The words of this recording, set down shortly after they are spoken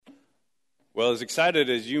Well, as excited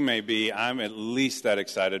as you may be, I'm at least that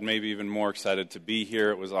excited, maybe even more excited to be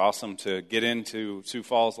here. It was awesome to get into Sioux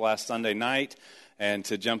Falls last Sunday night and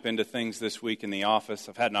to jump into things this week in the office.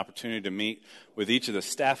 I've had an opportunity to meet with each of the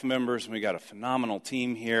staff members, and we got a phenomenal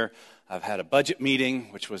team here. I've had a budget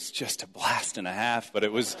meeting, which was just a blast and a half, but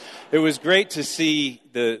it was great to see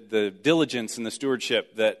the diligence and the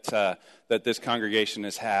stewardship that this congregation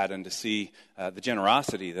has had, and to see the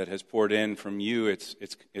generosity that has poured in from you,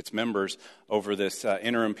 its members, over this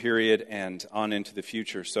interim period and on into the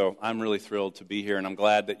future. So I'm really thrilled to be here, and I'm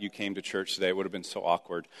glad that you came to church today. It would have been so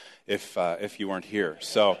awkward if you weren't here.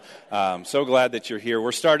 So so glad that you're here.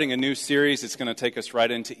 We're starting a new series. It's going to take us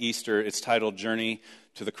right into Easter. It's titled Journey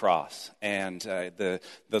to the Cross. And the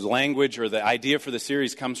language or the idea for the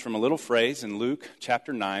series comes from a little phrase in Luke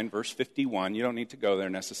chapter 9, verse 51. You don't need to go there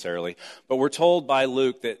necessarily. But we're told by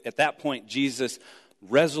Luke that at that point, Jesus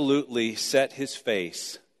resolutely set his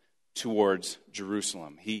face towards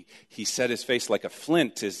Jerusalem. He set his face like a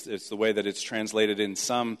flint is the way that it's translated in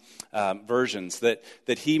some versions, that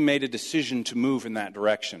he made a decision to move in that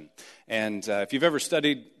direction. And if you've ever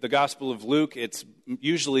studied the Gospel of Luke, it's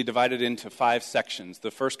usually divided into 5 sections.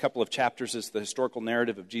 The first couple of chapters is the historical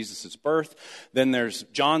narrative of Jesus' birth. Then there's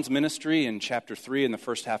John's ministry in chapter 3 and the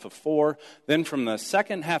first half of 4. Then from the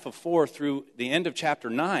second half of 4 through the end of chapter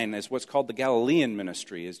 9 is what's called the Galilean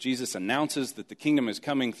ministry, as Jesus announces that the kingdom is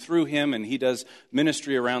coming through him, and he does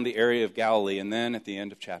ministry around the area of Galilee. And then at the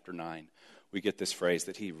end of chapter 9, we get this phrase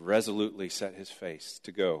that he resolutely set his face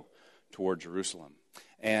to go toward Jerusalem.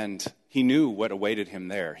 And he knew what awaited him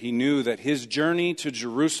there. He knew that his journey to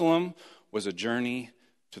Jerusalem was a journey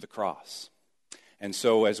to the cross. And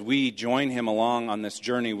so as we join him along on this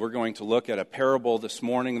journey, we're going to look at a parable this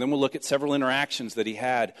morning. Then we'll look at several interactions that he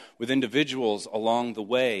had with individuals along the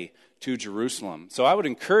way to Jerusalem. So I would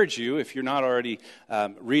encourage you, if you're not already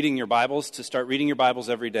reading your Bibles, to start reading your Bibles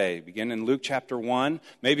every day. Begin in Luke chapter 1.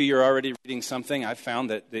 Maybe you're already reading something. I've found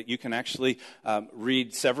that you can actually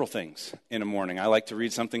read several things in a morning. I like to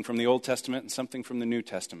read something from the Old Testament and something from the New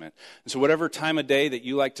Testament. And so whatever time of day that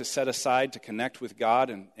you like to set aside to connect with God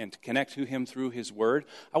and to connect to him through his word,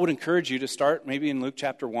 I would encourage you to start maybe in Luke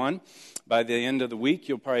chapter 1. By the end of the week,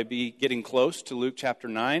 you'll probably be getting close to Luke chapter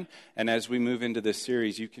 9. And as we move into this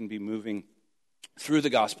series, you can be moving through the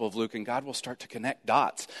Gospel of Luke, and God will start to connect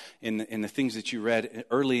dots in the things that you read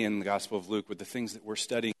early in the Gospel of Luke with the things that we're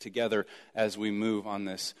studying together as we move on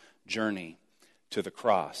this journey to the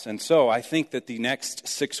cross. And so I think that the next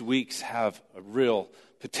 6 weeks have a real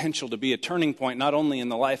potential to be a turning point, not only in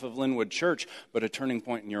the life of Linwood Church, but a turning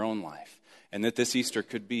point in your own life. And that this Easter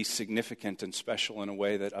could be significant and special in a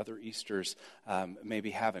way that other Easters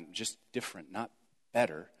maybe haven't. Just different, not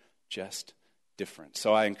better, just different.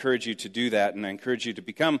 So I encourage you to do that, and I encourage you to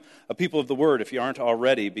become a people of the Word if you aren't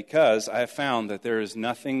already, because I have found that there is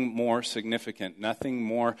nothing more significant, nothing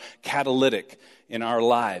more catalytic in our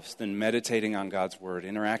lives than meditating on God's Word,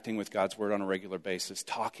 interacting with God's Word on a regular basis,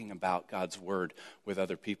 talking about God's Word with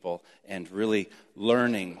other people, and really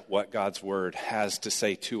learning what God's Word has to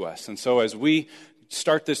say to us. And so as we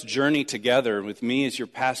start this journey together with me as your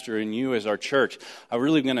pastor and you as our church, I'm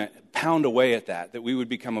really going to pound away at that we would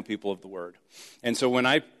become a people of the Word. And so when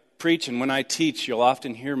I preach and when I teach, you'll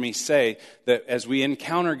often hear me say that as we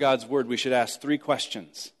encounter God's Word, we should ask 3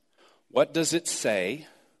 questions. What does it say?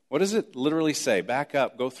 What does it literally say? Back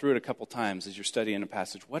up, go through it a couple times as you're studying a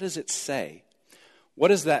passage. What does it say? What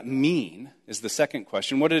does that mean is the second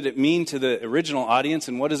question. What did it mean to the original audience,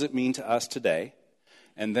 and what does it mean to us today?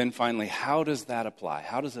 And then finally, how does that apply?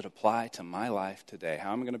 How does it apply to my life today?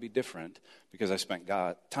 How am I going to be different because I spent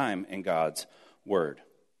time in God's Word?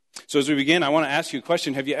 So as we begin, I want to ask you a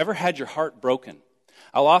question. Have you ever had your heart broken?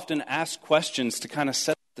 I'll often ask questions to kind of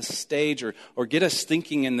set the stage or get us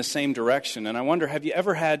thinking in the same direction. And I wonder, have you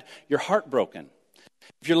ever had your heart broken?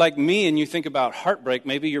 If you're like me and you think about heartbreak,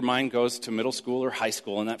 maybe your mind goes to middle school or high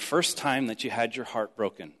school and that first time that you had your heart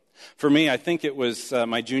broken. For me, I think it was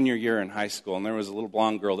my junior year in high school, and there was a little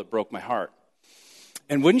blonde girl that broke my heart.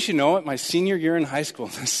 And wouldn't you know it, my senior year in high school,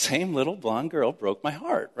 the same little blonde girl broke my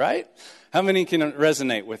heart, right? How many can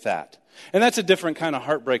resonate with that? And that's a different kind of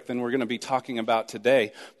heartbreak than we're going to be talking about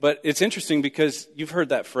today. But it's interesting because you've heard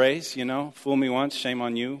that phrase, fool me once, shame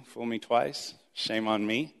on you, fool me twice, shame on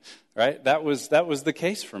me. Right? That was the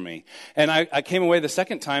case for me. And I came away the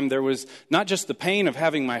second time, there was not just the pain of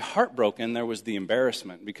having my heart broken, there was the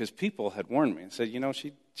embarrassment because people had warned me and said,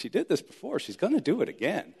 she did this before, she's going to do it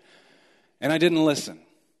again. And I didn't listen.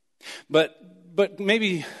 But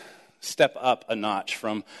maybe step up a notch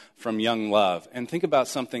from young love and think about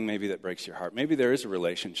something maybe that breaks your heart. Maybe there is a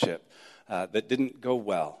relationship that didn't go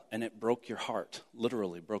well and it broke your heart,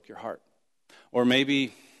 literally broke your heart. Or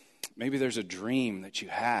maybe there's a dream that you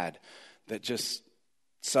had that just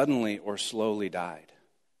suddenly or slowly died,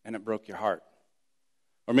 and it broke your heart.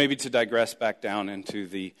 Or maybe to digress back down into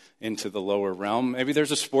the lower realm, maybe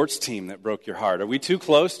there's a sports team that broke your heart. Are we too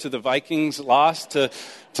close to the Vikings loss to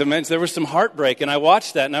mention? There was some heartbreak, and I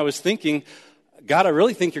watched that, and I was thinking, God, I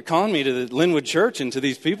really think you're calling me to the Linwood Church and to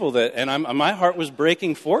these people my heart was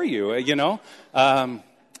breaking for you. It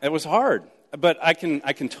was hard. But I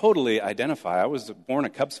can totally identify. I was born a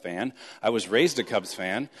Cubs fan. I was raised a Cubs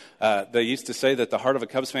fan. They used to say that the heart of a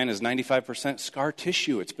Cubs fan is 95% scar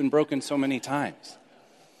tissue. It's been broken so many times.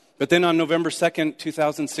 But then on November 2nd,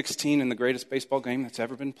 2016, in the greatest baseball game that's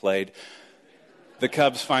ever been played, the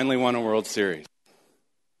Cubs finally won a World Series.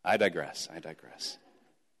 I digress.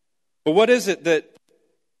 But what is it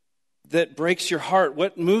that breaks your heart?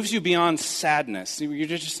 What moves you beyond sadness? You're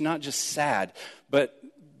just not just sad, but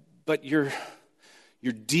you're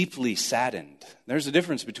deeply saddened. There's a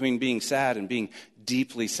difference between being sad and being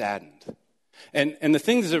deeply saddened. And the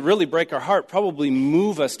things that really break our heart probably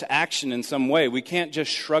move us to action in some way. We can't just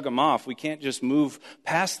shrug them off. We can't just move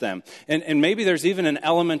past them. And maybe there's even an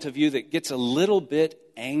element of you that gets a little bit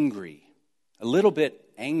angry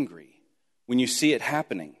when you see it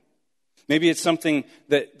happening. Maybe it's something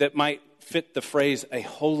that might fit the phrase, a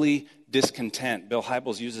holy discontent. Bill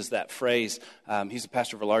Hybels uses that phrase. He's a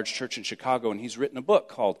pastor of a large church in Chicago, and he's written a book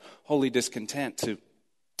called Holy Discontent to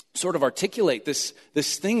sort of articulate this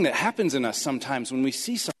thing that happens in us sometimes when we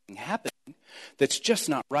see something happening that's just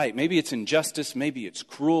not right. Maybe it's injustice, maybe it's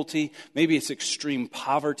cruelty, maybe it's extreme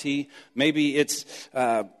poverty, maybe it's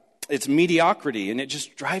mediocrity, and it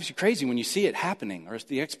just drives you crazy when you see it happening, or it's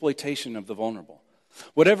the exploitation of the vulnerable.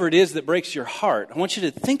 Whatever it is that breaks your heart, I want you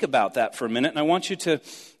to think about that for a minute, and I want you to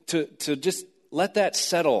just let that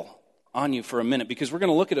settle on you for a minute, because we're going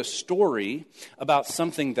to look at a story about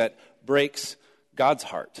something that breaks God's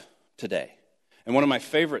heart today. And one of my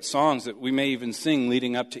favorite songs that we may even sing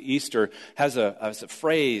leading up to Easter has a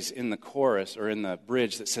phrase in the chorus or in the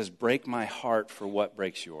bridge that says, "Break my heart for what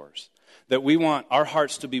breaks yours." That we want our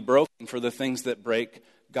hearts to be broken for the things that break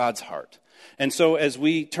God's heart. And so as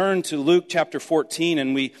we turn to Luke chapter 14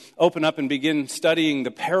 and we open up and begin studying the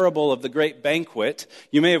parable of the great banquet,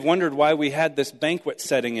 you may have wondered why we had this banquet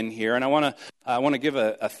setting in here. And I want to give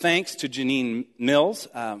a thanks to Janine Mills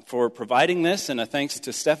for providing this, and a thanks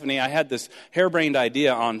to Stephanie. I had this harebrained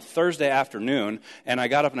idea on Thursday afternoon, and I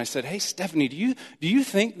got up and I said, "Hey, Stephanie, do you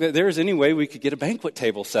think that there's any way we could get a banquet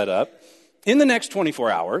table set up in the next 24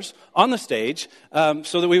 hours on the stage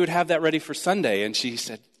so that we would have that ready for Sunday?" And she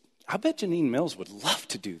said, "I bet Janine Mills would love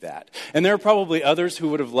to do that." And there are probably others who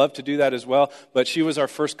would have loved to do that as well, but she was our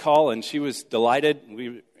first call, and she was delighted. We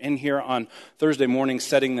were in here on Thursday morning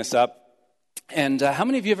setting this up. And how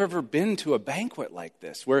many of you have ever been to a banquet like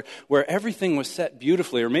this, where everything was set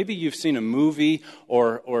beautifully? Or maybe you've seen a movie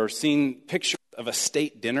or seen pictures of a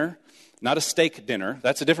state dinner. Not a steak dinner.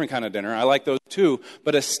 That's a different kind of dinner. I like those too.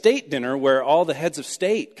 But a state dinner where all the heads of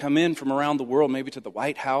state come in from around the world, maybe to the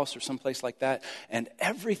White House or someplace like that, and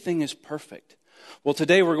everything is perfect. Well,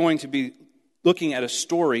 today we're going to be looking at a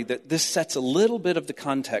story that this sets a little bit of the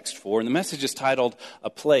context for, and the message is titled,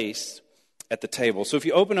 "A Place at the Table." So if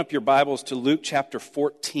you open up your Bibles to Luke chapter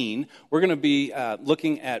 14, we're going to be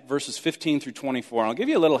looking at verses 15 through 24. And I'll give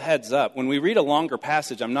you a little heads up. When we read a longer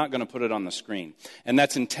passage, I'm not going to put it on the screen. And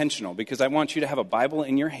that's intentional, because I want you to have a Bible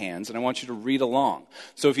in your hands, and I want you to read along.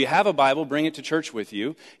 So if you have a Bible, bring it to church with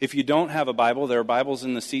you. If you don't have a Bible, there are Bibles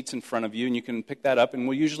in the seats in front of you, and you can pick that up, and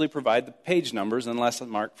we'll usually provide the page numbers unless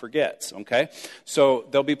Mark forgets, okay? So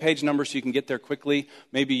there'll be page numbers so you can get there quickly.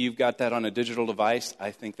 Maybe you've got that on a digital device.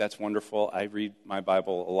 I think that's wonderful. I read my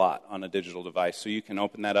Bible a lot on a digital device, so you can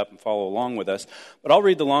open that up and follow along with us. But I'll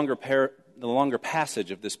read the longer passage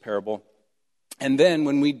of this parable, and then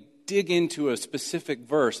when we dig into a specific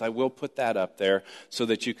verse, I will put that up there so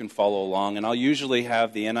that you can follow along. And I'll usually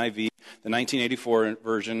have the NIV, the 1984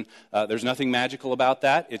 version. There's nothing magical about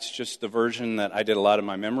that. It's just the version that I did a lot of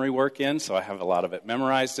my memory work in, so I have a lot of it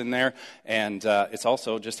memorized in there. And it's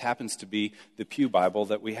also just happens to be the Pew Bible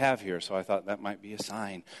that we have here. So I thought that might be a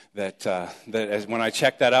sign that as when I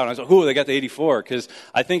checked that out, I was like, "Ooh, they got the 84," because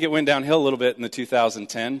I think it went downhill a little bit in the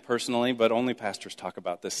 2010 personally, but only pastors talk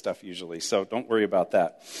about this stuff usually, so don't worry about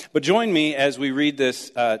that. But join me as we read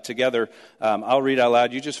this together. I'll read out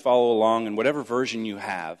loud. You just follow along, and whatever version you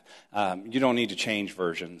have, you don't need to change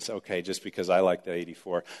versions, okay, just because I like the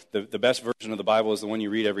 84. The best version of the Bible is the one you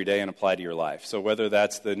read every day and apply to your life. So whether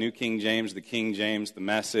that's the New King James, the King James, the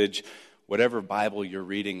Message, whatever Bible you're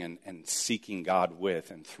reading and seeking God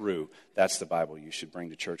with and through, that's the Bible you should bring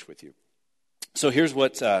to church with you. So here's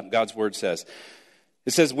what God's Word says.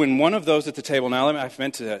 It says, when one of those at the table, now I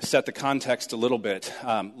meant to set the context a little bit.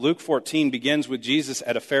 Luke 14 begins with Jesus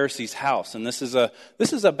at a Pharisee's house, and this is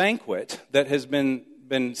a banquet that has been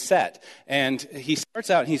set. And he starts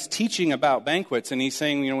out, he's teaching about banquets, and he's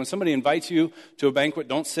saying, when somebody invites you to a banquet,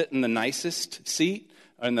 don't sit in the nicest seat,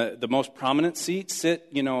 and the most prominent seat,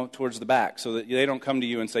 sit, towards the back, so that they don't come to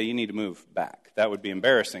you and say, you need to move back. That would be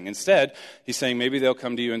embarrassing. Instead, he's saying maybe they'll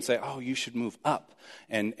come to you and say, oh, you should move up.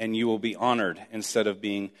 And you will be honored instead of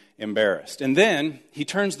being embarrassed. And then he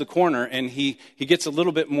turns the corner and he gets a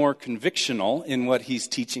little bit more convictional in what he's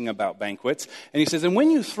teaching about banquets. And he says, and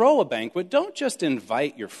when you throw a banquet, don't just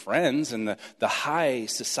invite your friends and the high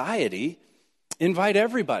society. Invite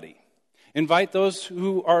everybody. Invite those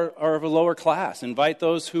who are of a lower class. Invite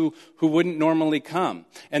those who wouldn't normally come.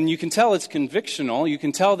 And you can tell it's convictional. You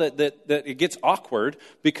can tell that it gets awkward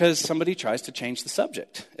because somebody tries to change the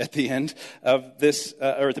subject at the end of this,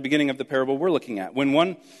 or at the beginning of the parable we're looking at. When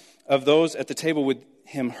one of those at the table with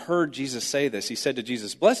him heard Jesus say this, he said to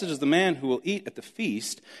Jesus, blessed is the man who will eat at the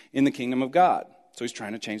feast in the kingdom of God. So he's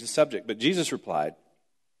trying to change the subject. But Jesus replied,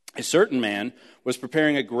 a certain man was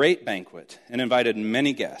preparing a great banquet and invited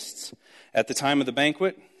many guests. At the time of the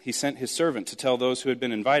banquet, he sent his servant to tell those who had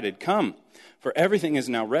been invited, come, for everything is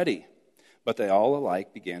now ready. But they all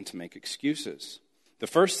alike began to make excuses. The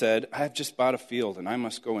first said, I have just bought a field and I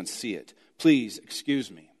must go and see it. Please excuse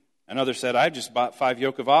me. Another said, I've just bought 5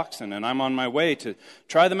 yoke of oxen and I'm on my way to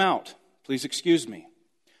try them out. Please excuse me.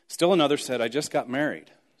 Still another said, I just got married,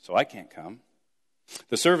 so I can't come.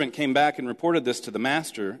 The servant came back and reported this to the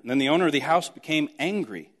master. And then the owner of the house became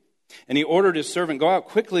angry. And he ordered his servant, go out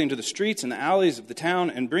quickly into the streets and the alleys of the town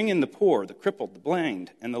and bring in the poor, the crippled, the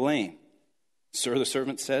blind, and the lame. Sir, the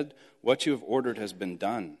servant said, what you have ordered has been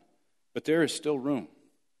done, but there is still room.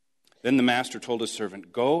 Then the master told his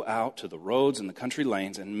servant, go out to the roads and the country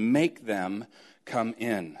lanes and make them come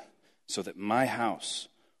in, so that my house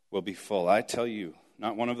will be full. I tell you,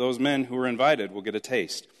 not one of those men who were invited will get a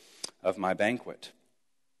taste of my banquet.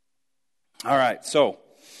 All right, so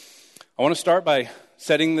I want to start by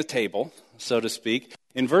setting the table, so to speak.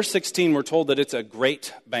 In verse 16, we're told that it's a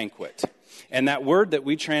great banquet. And that word that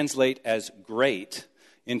we translate as great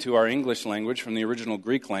into our English language from the original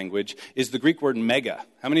Greek language is the Greek word mega.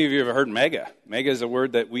 How many of you have ever heard mega? Mega is a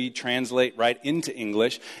word that we translate right into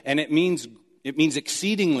English, and it means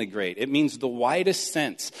exceedingly great. It means the widest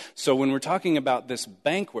sense. So when we're talking about this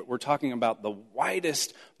banquet, we're talking about the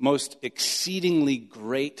widest, most exceedingly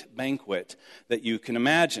great banquet that you can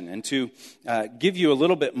imagine. And to give you a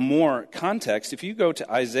little bit more context, if you go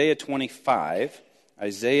to Isaiah 25,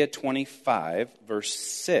 verse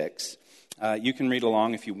 6, you can read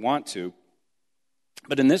along if you want to.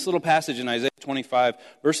 But in this little passage in Isaiah 25,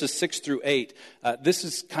 verses 6 through 8, this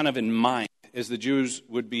is kind of in mind as the Jews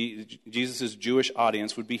would be, Jesus' Jewish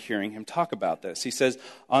audience would be hearing him talk about this. He says,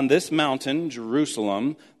 on this mountain,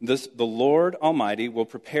 Jerusalem, the Lord Almighty will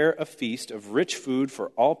prepare a feast of rich food for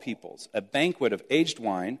all peoples, a banquet of aged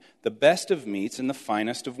wine, the best of meats, and the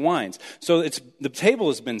finest of wines. So the table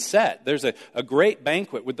has been set. There's a great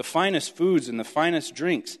banquet with the finest foods and the finest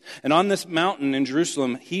drinks. And on this mountain in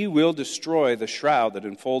Jerusalem, he will destroy the shroud that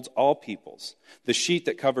enfolds all peoples, the sheet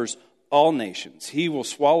that covers all nations. He will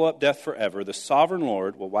swallow up death forever. The sovereign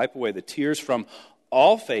Lord will wipe away the tears from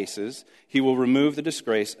all faces. He will remove the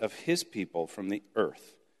disgrace of his people from the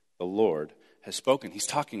earth. The Lord has spoken. He's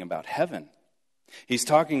talking about heaven. He's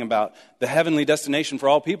talking about the heavenly destination for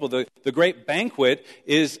all people. The great banquet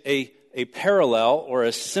is a parallel or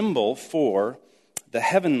a symbol for the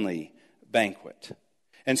heavenly banquet.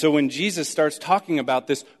 And so when Jesus starts talking about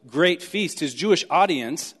this great feast, his Jewish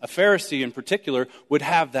audience, a Pharisee in particular, would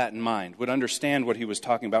have that in mind, would understand what he was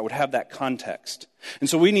talking about, would have that context. And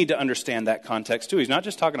so we need to understand that context too. He's not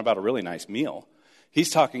just talking about a really nice meal.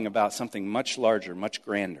 He's talking about something much larger, much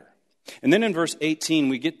grander. And then in verse 18,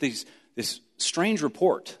 we get this strange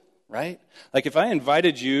report, right? Like if I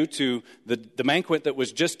invited you to the banquet that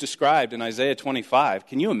was just described in Isaiah 25,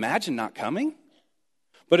 can you imagine not coming?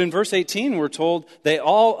 But in verse 18, we're told they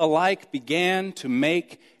all alike began to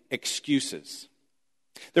make excuses.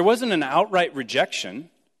 There wasn't an outright rejection.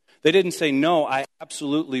 They didn't say, no, I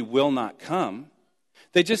absolutely will not come.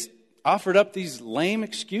 They just offered up these lame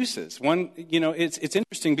excuses. One, it's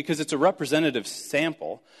interesting because it's a representative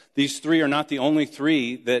sample. These 3 are not the only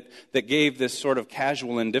 3 that gave this sort of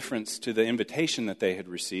casual indifference to the invitation that they had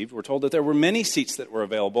received. We're told that there were many seats that were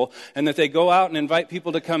available and that they go out and invite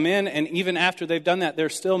people to come in, and even after they've done that,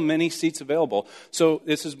 there's still many seats available. So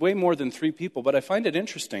this is way more than 3 people, but I find it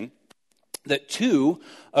interesting that 2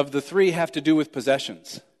 of the 3 have to do with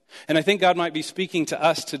possessions. And I think God might be speaking to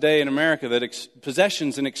us today in America that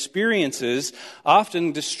possessions and experiences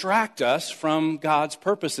often distract us from God's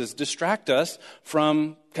purposes, distract us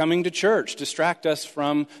from coming to church, distract us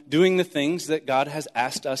from doing the things that God has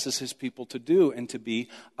asked us as His people to do and to be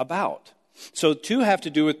about. So two have to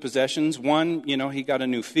do with possessions. One, he got a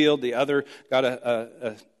new field. The other got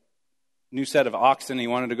a new set of oxen. He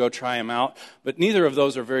wanted to go try them out. But neither of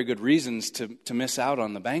those are very good reasons to miss out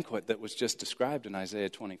on the banquet that was just described in Isaiah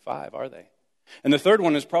 25, are they? And the third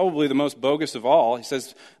one is probably the most bogus of all. He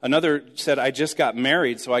says, another said, I just got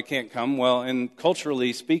married, so I can't come. Well,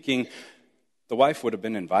 culturally speaking, the wife would have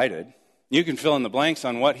been invited. You can fill in the blanks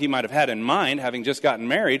on what he might have had in mind, having just gotten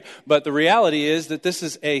married. But the reality is that this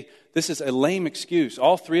is a lame excuse.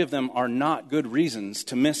 All three of them are not good reasons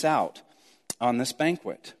to miss out on this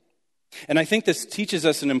banquet. And I think this teaches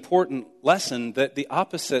us an important lesson that the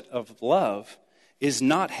opposite of love is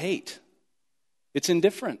not hate. It's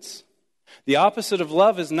indifference. The opposite of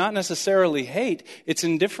love is not necessarily hate, it's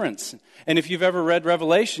indifference. And if you've ever read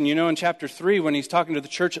Revelation, in chapter 3 when he's talking to the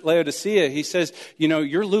church at Laodicea, he says,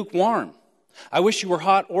 you're lukewarm. I wish you were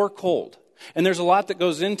hot or cold. And there's a lot that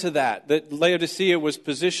goes into that Laodicea was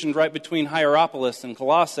positioned right between Hierapolis and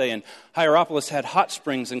Colossae, and Hierapolis had hot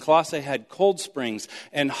springs, and Colossae had cold springs.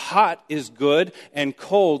 And hot is good, and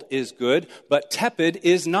cold is good, but tepid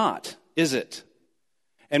is not, is it?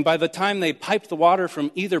 And by the time they piped the water from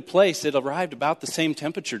either place, it arrived about the same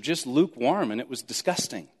temperature, just lukewarm, and it was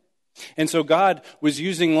disgusting. And so God was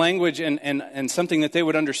using language and something that they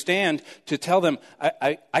would understand to tell them,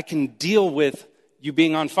 I can deal with you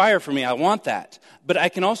being on fire for me. I want that. But I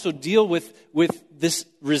can also deal with this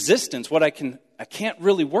resistance. What I can't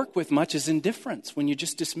really work with much is indifference, when you're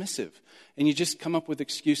just dismissive and you just come up with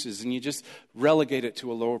excuses and you just relegate it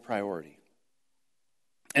to a lower priority.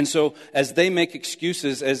 And so as they make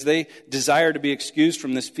excuses, as they desire to be excused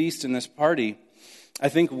from this feast and this party, I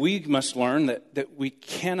think we must learn that we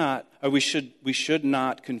cannot, or we should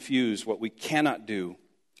not confuse what we cannot do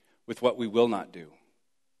with what we will not do.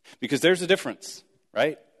 Because there's a difference,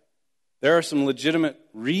 right? There are some legitimate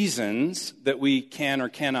reasons that we can or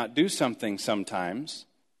cannot do something sometimes.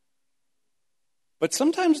 But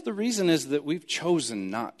sometimes the reason is that we've chosen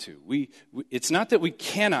not to. It's not that we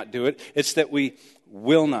cannot do it, it's that we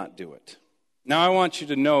will not do it. Now I want you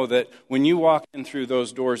to know that when you walk in through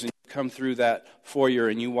those doors and you come through that foyer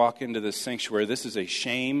and you walk into this sanctuary, this is a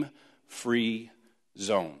shame-free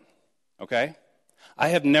zone, okay? I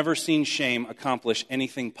have never seen shame accomplish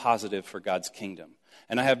anything positive for God's kingdom.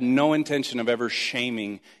 And I have no intention of ever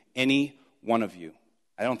shaming any one of you.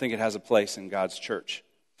 I don't think it has a place in God's church.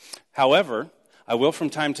 However, I will from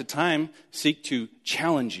time to time seek to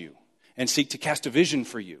challenge you and seek to cast a vision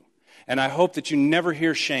for you. And I hope that you never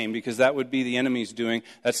hear shame, because that would be the enemy's doing.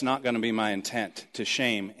 That's not going to be my intent, to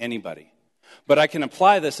shame anybody. But I can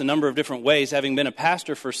apply this a number of different ways. Having been a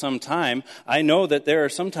pastor for some time, I know that there are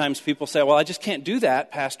sometimes people say, well, I just can't do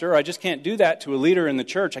that, pastor. I just can't do that to a leader in the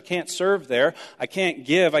church. I can't serve there. I can't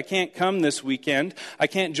give. I can't come this weekend. I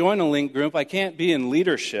can't join a link group. I can't be in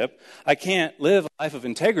leadership. I can't live a life of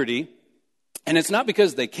integrity. And it's not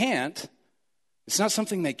because they can't. It's not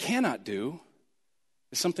something they cannot do.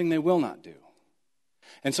 It's something they will not do.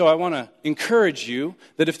 And so I want to encourage you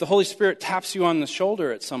that if the Holy Spirit taps you on the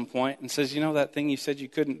shoulder at some point and says, that thing you said you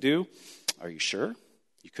couldn't do, are you sure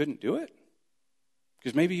you couldn't do it?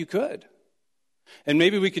 Because maybe you could. And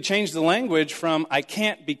maybe we could change the language from I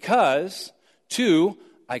can't because to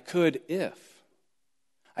I could if.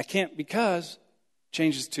 I can't because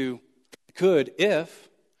changes to I could if.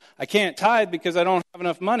 I can't tithe because I don't have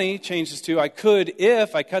enough money changes to I could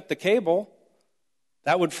if I cut the cable.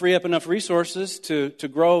 That would free up enough resources to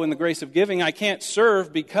grow in the grace of giving. I can't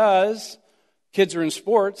serve because kids are in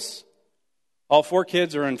sports. All 4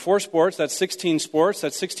 kids are in 4 sports. That's 16 sports.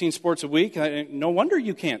 That's 16 sports a week. No wonder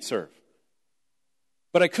you can't serve.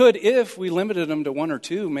 But I could if we limited them to 1 or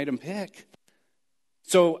 2, made them pick.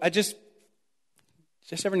 So I just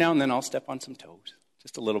every now and then I'll step on some toes,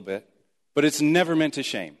 just a little bit. But it's never meant to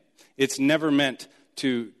shame. It's never meant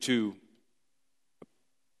to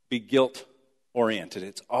be guilt-oriented.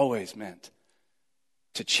 It's always meant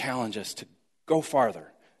to challenge us to go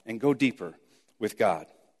farther and go deeper with God.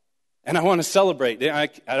 And I want to celebrate. I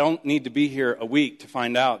don't need to be here a week to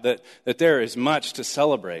find out that there is much to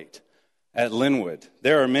celebrate at Linwood.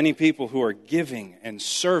 There are many people who are giving and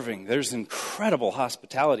serving. There's incredible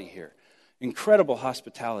hospitality here. Incredible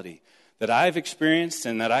hospitality that I've experienced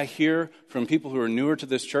and that I hear from people who are newer to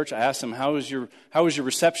this church. I ask them, how was your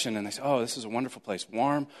reception? And they say, oh, this is a wonderful place.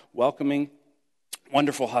 Warm, welcoming.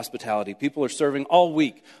 Wonderful hospitality. People are serving all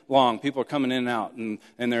week long. People are coming in and out, and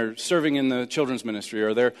they're serving in the children's ministry,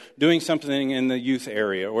 or they're doing something in the youth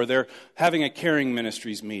area, or they're having a caring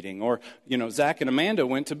ministries meeting. Or, Zach and Amanda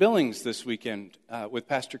went to Billings this weekend with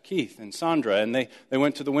Pastor Keith and Sandra, and they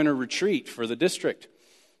went to the winter retreat for the district.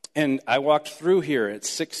 And I walked through here at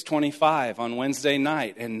 6:25 on Wednesday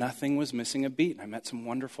night, and nothing was missing a beat. And I met some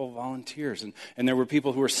wonderful volunteers, and there were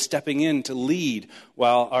people who were stepping in to lead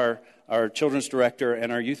while our children's director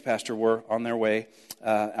and our youth pastor were on their way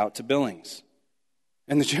out to Billings.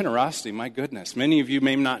 And the generosity, my goodness. Many of you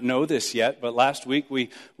may not know this yet, but last week we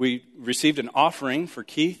received an offering for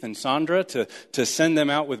Keith and Sandra to send them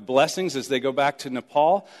out with blessings as they go back to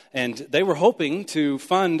Nepal. And they were hoping to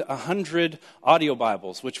fund 100 audio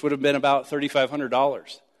Bibles, which would have been about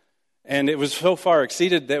 $3,500. And it was so far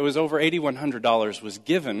exceeded that it was over $8,100 was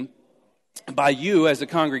given by you as a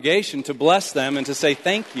congregation to bless them and to say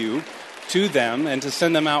thank you to them and to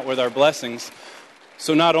send them out with our blessings.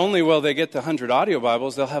 So not only will they get the 100 audio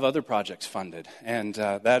Bibles, they'll have other projects funded. And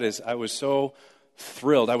I was so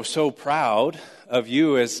thrilled. I was so proud of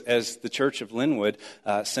you as the Church of Linwood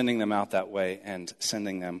sending them out that way and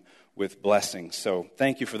sending them with blessings. So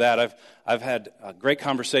thank you for that. I've had great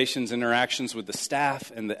conversations, interactions with the staff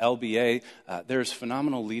and the LBA. There's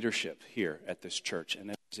phenomenal leadership here at this church, and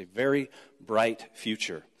it's a very bright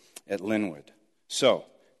future at Linwood. So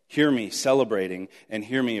hear me celebrating and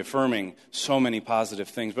hear me affirming so many positive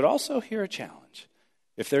things, but also hear a challenge.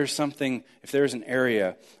 If there's an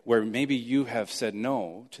area where maybe you have said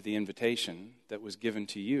no to the invitation that was given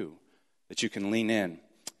to you, that you can lean in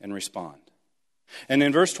and respond. And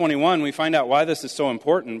in verse 21, we find out why this is so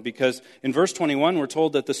important, because in verse 21, we're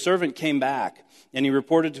told that the servant came back and he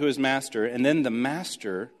reported to his master, and then the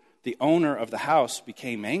master, the owner of the house,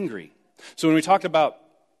 became angry. So when we talked about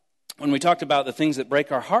the things that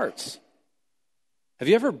break our hearts, have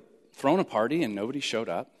you ever thrown a party and nobody showed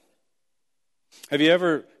up? Have you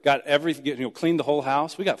ever got everything, cleaned the whole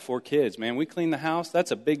house? We got 4 kids, man. We clean the house.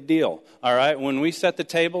 That's a big deal, all right? When we set the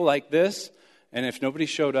table like this, and if nobody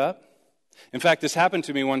showed up. In fact, this happened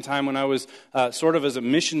to me one time when I was sort of as a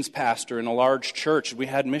missions pastor in a large church. We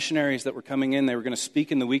had missionaries that were coming in. They were going to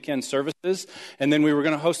speak in the weekend services, and then we were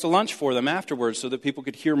going to host a lunch for them afterwards so that people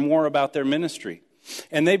could hear more about their ministry.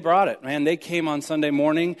 And they brought it, man. They came on Sunday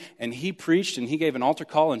morning, and he preached, and he gave an altar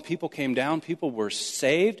call, and people came down. People were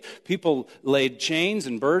saved. People laid chains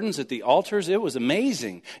and burdens at the altars. It was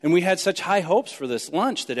amazing. And we had such high hopes for this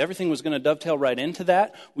lunch that everything was going to dovetail right into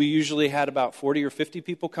that. We usually had about 40 or 50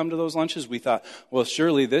 people come to those lunches. We thought, well,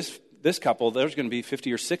 surely this couple, there's going to be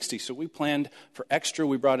 50 or 60. So we planned for extra.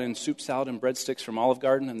 We brought in soup, salad, and breadsticks from Olive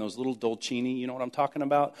Garden and those little dolcini. You know what I'm talking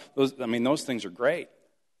about? Those things are great.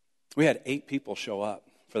 We had 8 people show up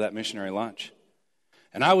for that missionary lunch.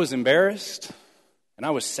 And I was embarrassed, and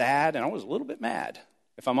I was sad, and I was a little bit mad,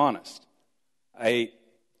 if I'm honest. I ate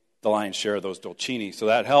the lion's share of those dolcini, so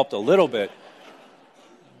that helped a little bit.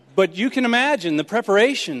 But you can imagine the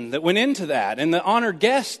preparation that went into that and the honored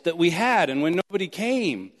guests that we had, and when nobody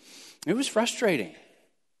came, it was frustrating.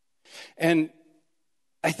 And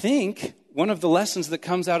I think one of the lessons that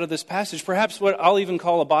comes out of this passage, perhaps what I'll even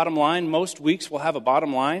call a bottom line, most weeks will have a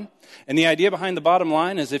bottom line. And the idea behind the bottom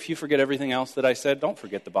line is if you forget everything else that I said, don't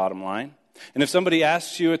forget the bottom line. And if somebody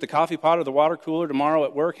asks you at the coffee pot or the water cooler tomorrow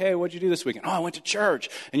at work, hey, what'd you do this weekend? Oh, I went to church.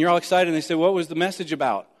 And you're all excited, and they say, what was the message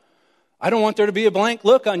about? I don't want there to be a blank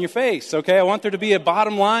look on your face, okay? I want there to be a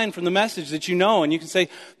bottom line from the message that you know. And you can say,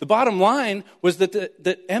 the bottom line was that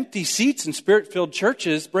the empty seats in Spirit-filled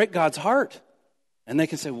churches break God's heart. And they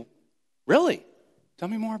can say, well, really? Tell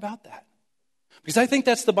me more about that. Because I think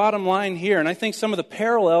that's the bottom line here. And I think some of the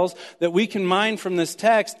parallels that we can mine from this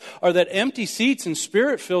text are that empty seats in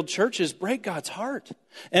Spirit-filled churches break God's heart.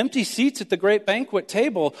 Empty seats at the great banquet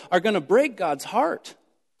table are going to break God's heart.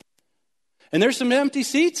 And there's some empty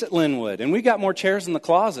seats at Linwood, and we got more chairs in the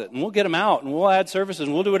closet, and we'll get them out, and we'll add services,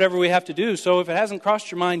 and we'll do whatever we have to do. So if it hasn't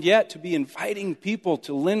crossed your mind yet to be inviting people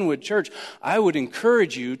to Linwood Church, I would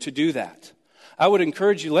encourage you to do that. I would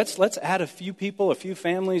encourage you, let's add a few people, a few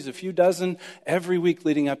families, a few dozen every week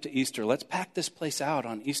leading up to Easter. Let's pack this place out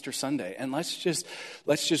on Easter Sunday, and let's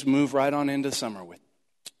just move right on into summer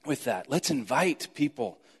with that. Let's invite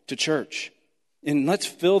people to church, and let's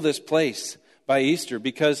fill this place by Easter,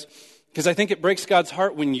 because I think it breaks God's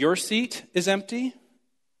heart when your seat is empty,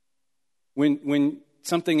 when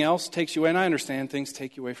something else takes you away. And I understand things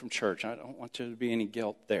take you away from church. I don't want there to be any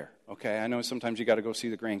guilt there, okay? I know sometimes you got to go see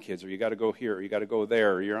the grandkids, or you got to go here, or you got to go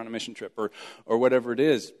there, or you're on a mission trip, or whatever it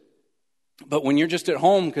is. But when you're just at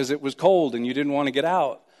home because it was cold and you didn't want to get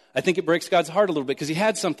out, I think it breaks God's heart a little bit because he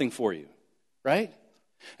had something for you, right?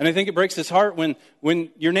 And I think it breaks his heart when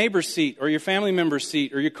your neighbor's seat or your family member's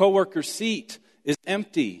seat or your coworker's seat is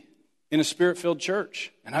empty in a Spirit-filled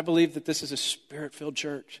church. And I believe that this is a Spirit-filled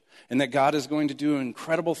church and that God is going to do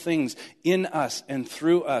incredible things in us and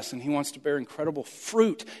through us. And he wants to bear incredible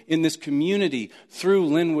fruit in this community through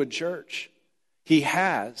Linwood Church. He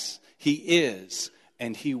has, he is,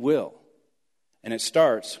 and he will. And it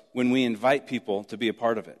starts when we invite people to be a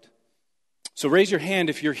part of it. So raise your hand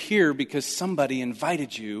if you're here because somebody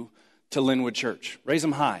invited you to Linwood Church. Raise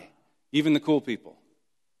them high, even the cool people.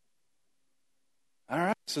 All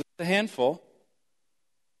right, so that's a handful.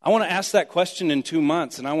 I want to ask that question in 2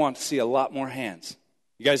 months, and I want to see a lot more hands.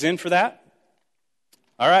 You guys in for that?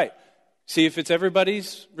 All right. See, if it's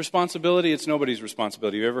everybody's responsibility, it's nobody's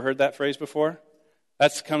responsibility. You ever heard that phrase before?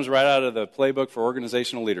 That comes right out of the playbook for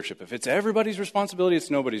organizational leadership. If it's everybody's responsibility, it's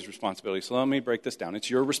nobody's responsibility. So let me break this down. It's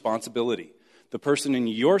your responsibility. The person in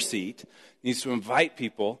your seat needs to invite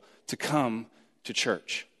people to come to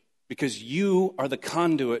church because you are the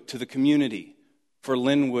conduit to the community for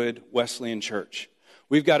Linwood Wesleyan Church.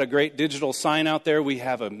 We've got a great digital sign out there. We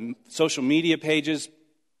have social media pages.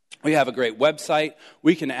 We have a great website.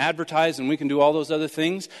 We can advertise and we can do all those other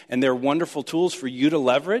things. And they're wonderful tools for you to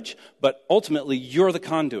leverage. But ultimately, you're the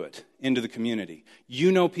conduit into the community.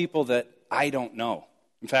 You know people that I don't know.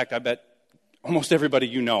 In fact, I bet almost everybody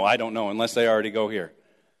you know, I don't know unless they already go here.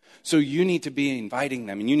 So you need to be inviting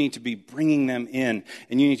them and you need to be bringing them in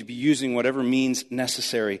and you need to be using whatever means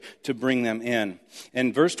necessary to bring them in.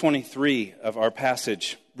 And verse 23 of our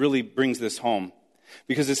passage really brings this home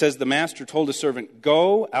because it says, the master told his servant,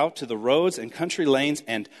 go out to the roads and country lanes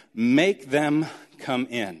and make them come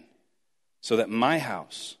in so that my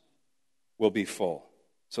house will be full.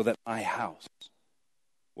 So that my house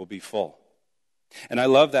will be full. And I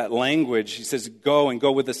love that language. He says, go and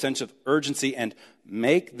go with a sense of urgency and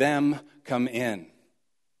make them come in.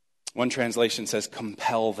 One translation says,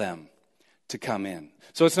 compel them to come in.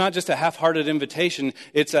 So it's not just a half-hearted invitation.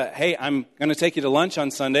 It's a, hey, I'm going to take you to lunch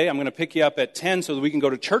on Sunday. I'm going to pick you up at 10 so that we can go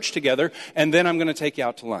to church together, and then I'm going to take you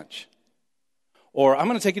out to lunch. Or I'm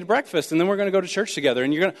going to take you to breakfast, and then we're going to go to church together.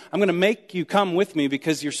 And I'm going to make you come with me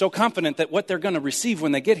because you're so confident that what they're going to receive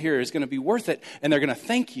when they get here is going to be worth it, and they're going to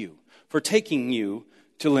thank you for taking you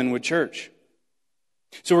to Linwood Church.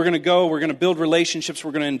 So we're going to go, we're going to build relationships,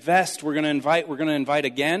 we're going to invest, we're going to invite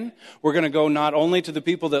again. We're going to go not only to the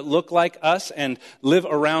people that look like us and live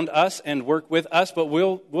around us and work with us, but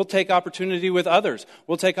we'll take opportunity with others.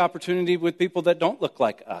 We'll take opportunity with people that don't look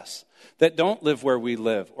like us, that don't live where we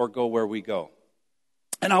live or go where we go.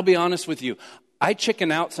 And I'll be honest with you, I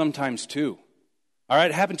chicken out sometimes too. All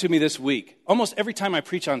right, it happened to me this week. Almost every time I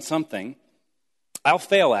preach on something, I'll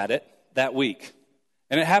fail at it that week.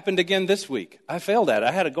 And it happened again this week. I failed at it.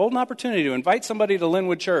 I had a golden opportunity to invite somebody to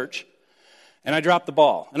Linwood Church, and I dropped the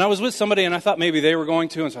ball. And I was with somebody, and I thought maybe they were going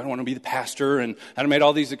to, and so I don't want to be the pastor, and I made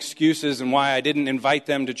all these excuses and why I didn't invite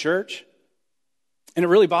them to church. And it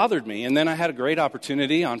really bothered me. And then I had a great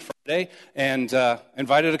opportunity on Friday and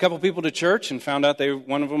invited a couple people to church and found out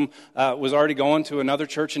one of them was already going to another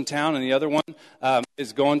church in town, and the other one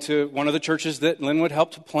is going to one of the churches that Linwood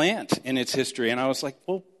helped to plant in its history. And I was like,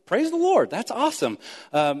 well, praise the Lord. That's awesome.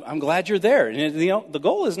 I'm glad you're there. And the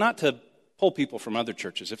goal is not to pull people from other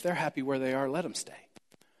churches. If they're happy where they are, let them stay.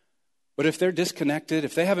 But if they're disconnected,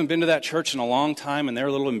 if they haven't been to that church in a long time and they're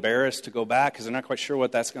a little embarrassed to go back because they're not quite sure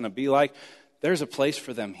what that's going to be like, there's a place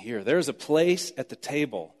for them here. There's a place at the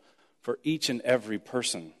table for each and every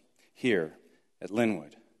person here at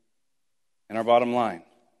Linwood. And our bottom line,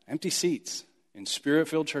 empty seats in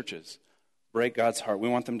Spirit-filled churches break God's heart. We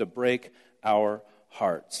want them to break our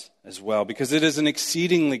hearts as well because it is an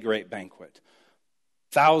exceedingly great banquet.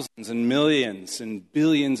 Thousands and millions and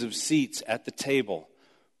billions of seats at the table.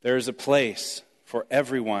 There is a place for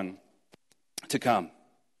everyone to come.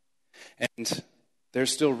 And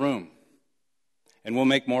there's still room. And we'll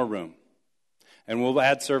make more room. And we'll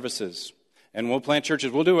add services. And we'll plant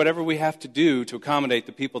churches. We'll do whatever we have to do to accommodate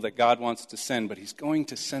the people that God wants to send. But He's going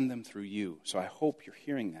to send them through you. So I hope you're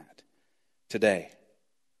hearing that today.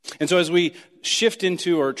 And so as we shift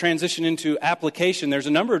into or transition into application, there's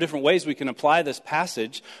a number of different ways we can apply this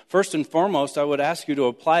passage. First and foremost, I would ask you to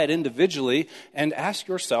apply it individually and ask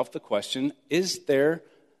yourself the question, is there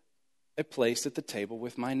a place at the table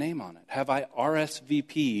with my name on it? Have I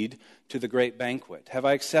RSVP'd to the great banquet? Have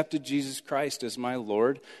I accepted Jesus Christ as my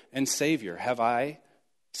Lord and Savior? Have I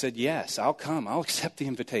said, yes, I'll come. I'll accept the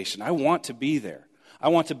invitation. I want to be there. I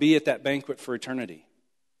want to be at that banquet for eternity.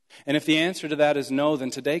 And if the answer to that is no, then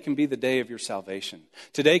today can be the day of your salvation.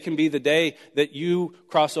 Today can be the day that you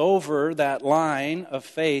cross over that line of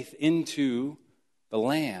faith into the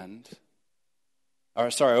land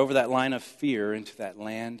over that line of fear into that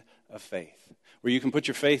land of faith, where you can put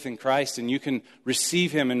your faith in Christ and you can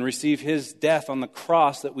receive him and receive his death on the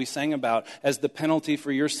cross that we sang about as the penalty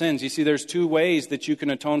for your sins. You see, there's two ways that you can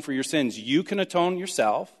atone for your sins. You can atone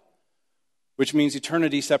yourself, which means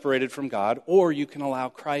eternity separated from God, or you can allow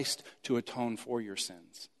Christ to atone for your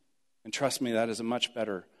sins. And trust me, that is a much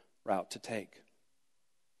better route to take.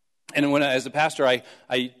 And as a pastor,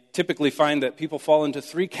 I typically find that people fall into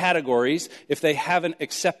three categories if they haven't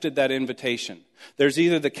accepted that invitation. There's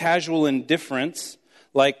either the casual indifference,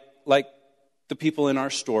 like the people in our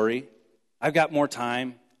story. I've got more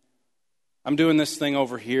time. I'm doing this thing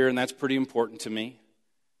over here, and that's pretty important to me.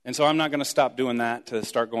 And so I'm not going to stop doing that to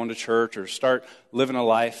start going to church or start living a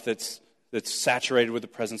life that's saturated with the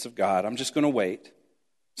presence of God. I'm just going to wait.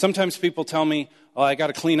 Sometimes people tell me, oh, I got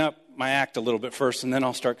to clean up my act a little bit first, and then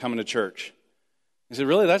I'll start coming to church. I said,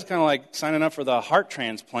 really? That's kind of like signing up for the heart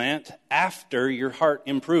transplant after your heart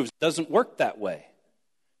improves. It doesn't work that way.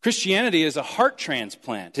 Christianity is a heart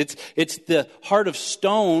transplant. It's the heart of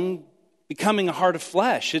stone becoming a heart of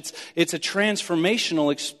flesh. It's a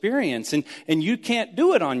transformational experience, and you can't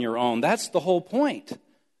do it on your own. That's the whole point.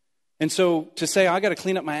 And so to say, I got to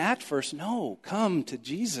clean up my act first, no, come to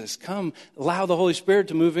Jesus. Come, allow the Holy Spirit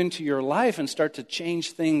to move into your life and start to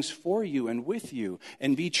change things for you and with you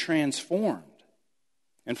and be transformed.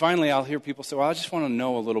 And finally, I'll hear people say, well, I just want to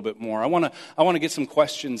know a little bit more. I want to get some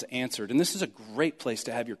questions answered. And this is a great place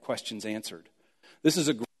to have your questions answered. This is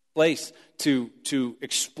a great place to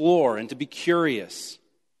explore and to be curious.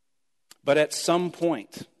 But at some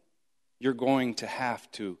point, you're going to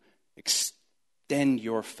have to extend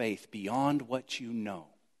your faith beyond what you know,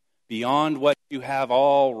 beyond what you have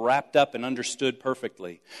all wrapped up and understood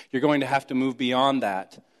perfectly. You're going to have to move beyond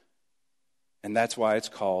that. And that's why it's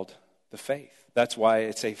called the faith. That's why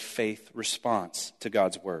it's a faith response to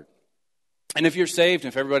God's word. And if you're saved,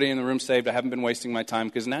 if everybody in the room's saved, I haven't been wasting my time,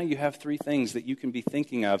 because now you have three things that you can be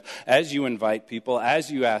thinking of as you invite people,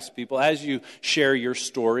 as you ask people, as you share your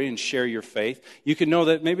story and share your faith. You can know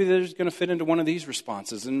that maybe they're going to fit into one of these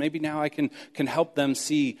responses, and maybe now I can help them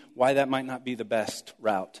see why that might not be the best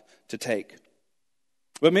route to take.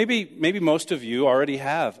 But maybe most of you already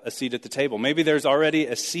have a seat at the table. Maybe there's already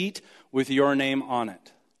a seat with your name on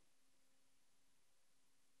it.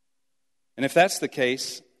 And if that's the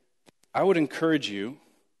case, I would encourage you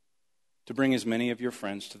to bring as many of your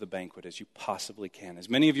friends to the banquet as you possibly can, as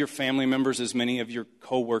many of your family members, as many of your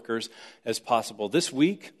co-workers as possible. This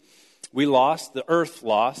week, the earth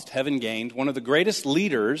lost, heaven gained, one of the greatest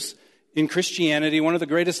leaders in Christianity, one of the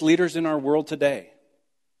greatest leaders in our world today.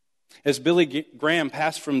 As Billy Graham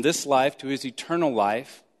passed from this life to his eternal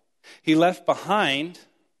life, he left behind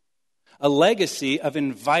a legacy of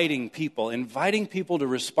inviting people to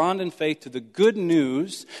respond in faith to the good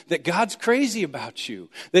news that God's crazy about you,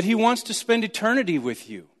 that he wants to spend eternity with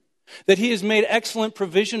you, that he has made excellent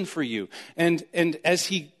provision for you. And as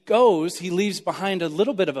he goes, he leaves behind a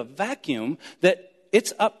little bit of a vacuum that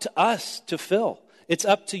it's up to us to fill. It's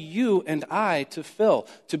up to you and I to fill,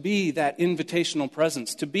 to be that invitational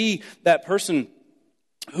presence, to be that person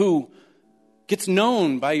who gets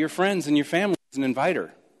known by your friends and your family as an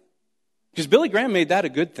inviter. Because Billy Graham made that a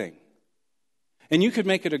good thing. And you could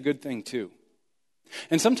make it a good thing too.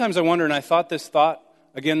 And sometimes I wonder, and I thought this thought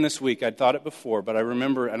again this week. I'd thought it before, but I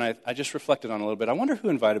remember, and I just reflected on it a little bit. I wonder who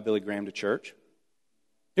invited Billy Graham to church.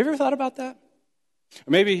 You ever thought about that?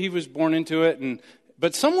 Or maybe he was born into it,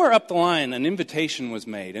 but somewhere up the line, an invitation was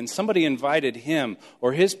made, and somebody invited him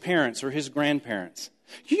or his parents or his grandparents.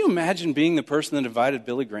 Can you imagine being the person that invited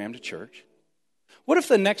Billy Graham to church? What if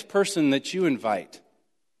the next person that you invite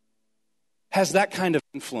has that kind of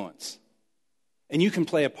influence, and you can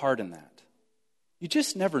play a part in that? You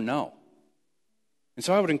just never know. And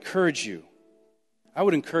so I would encourage you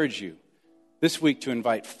this week to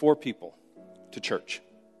invite 4 people to church.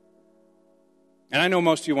 And I know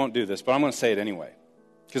most of you won't do this, but I'm going to say it anyway,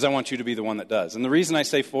 because I want you to be the one that does. And the reason I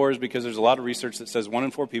say 4 is because there's a lot of research that says 1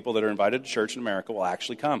 in 4 people that are invited to church in America will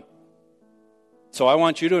actually come. So I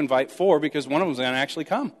want you to invite 4, because one of them is going to actually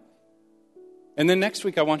come. And then next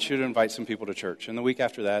week, I want you to invite some people to church. And the week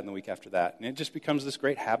after that, and the week after that. And it just becomes this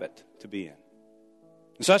great habit to be in.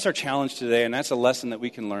 And so that's our challenge today, and that's a lesson that we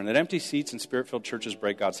can learn, that empty seats and spirit-filled churches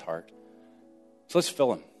break God's heart. So let's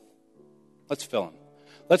fill them. Let's fill them.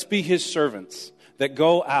 Let's be his servants that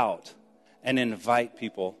go out and invite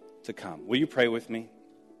people to come. Will you pray with me?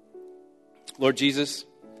 Lord Jesus,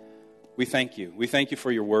 we thank you. We thank you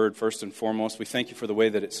for your word, first and foremost. We thank you for the way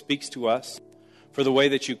that it speaks to us, for the way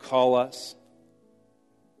that you call us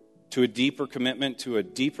to a deeper commitment, to a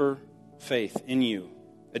deeper faith in you,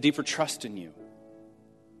 a deeper trust in you.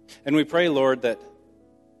 And we pray, Lord, that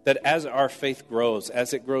That as our faith grows,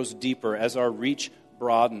 as it grows deeper, as our reach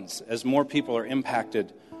broadens, as more people are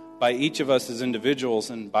impacted by each of us as individuals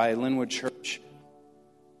and by Linwood Church,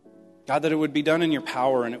 God, that it would be done in your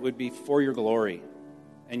power and it would be for your glory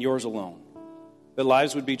and yours alone. That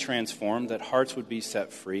lives would be transformed, that hearts would be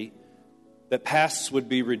set free, that pasts would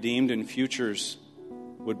be redeemed and futures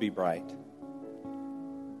would be bright.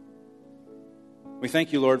 We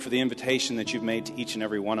thank you, Lord, for the invitation that you've made to each and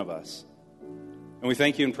every one of us. And we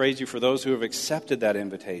thank you and praise you for those who have accepted that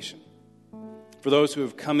invitation, for those who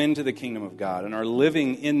have come into the kingdom of God and are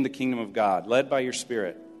living in the kingdom of God, led by your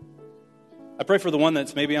Spirit. I pray for the one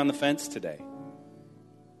that's maybe on the fence today,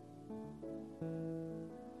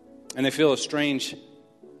 and they feel a strange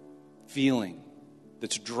feeling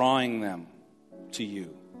that's drawing them to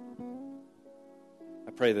you.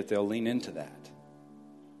 I pray that they'll lean into that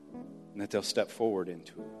and that they'll step forward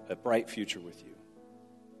into a bright future with you.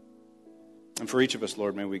 And for each of us,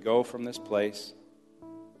 Lord, may we go from this place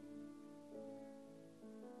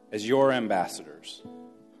as your ambassadors,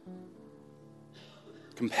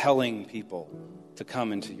 compelling people to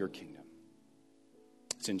come into your kingdom.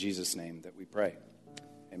 It's in Jesus' name that we pray.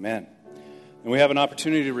 Amen. And we have an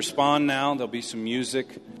opportunity to respond now. There'll be some music.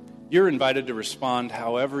 You're invited to respond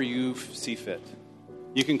however you see fit.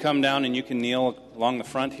 You can come down and you can kneel along the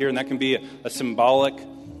front here, and that can be a symbolic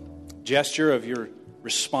gesture of your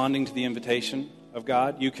responding to the invitation of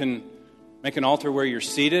God. You can make an altar where you're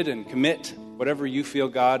seated and commit whatever you feel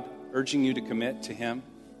God urging you to commit to Him.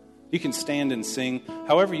 You can stand and sing.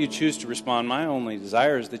 However you choose to respond, my only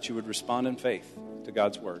desire is that you would respond in faith to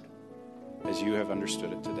God's Word as you have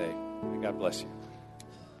understood it today. May God bless you.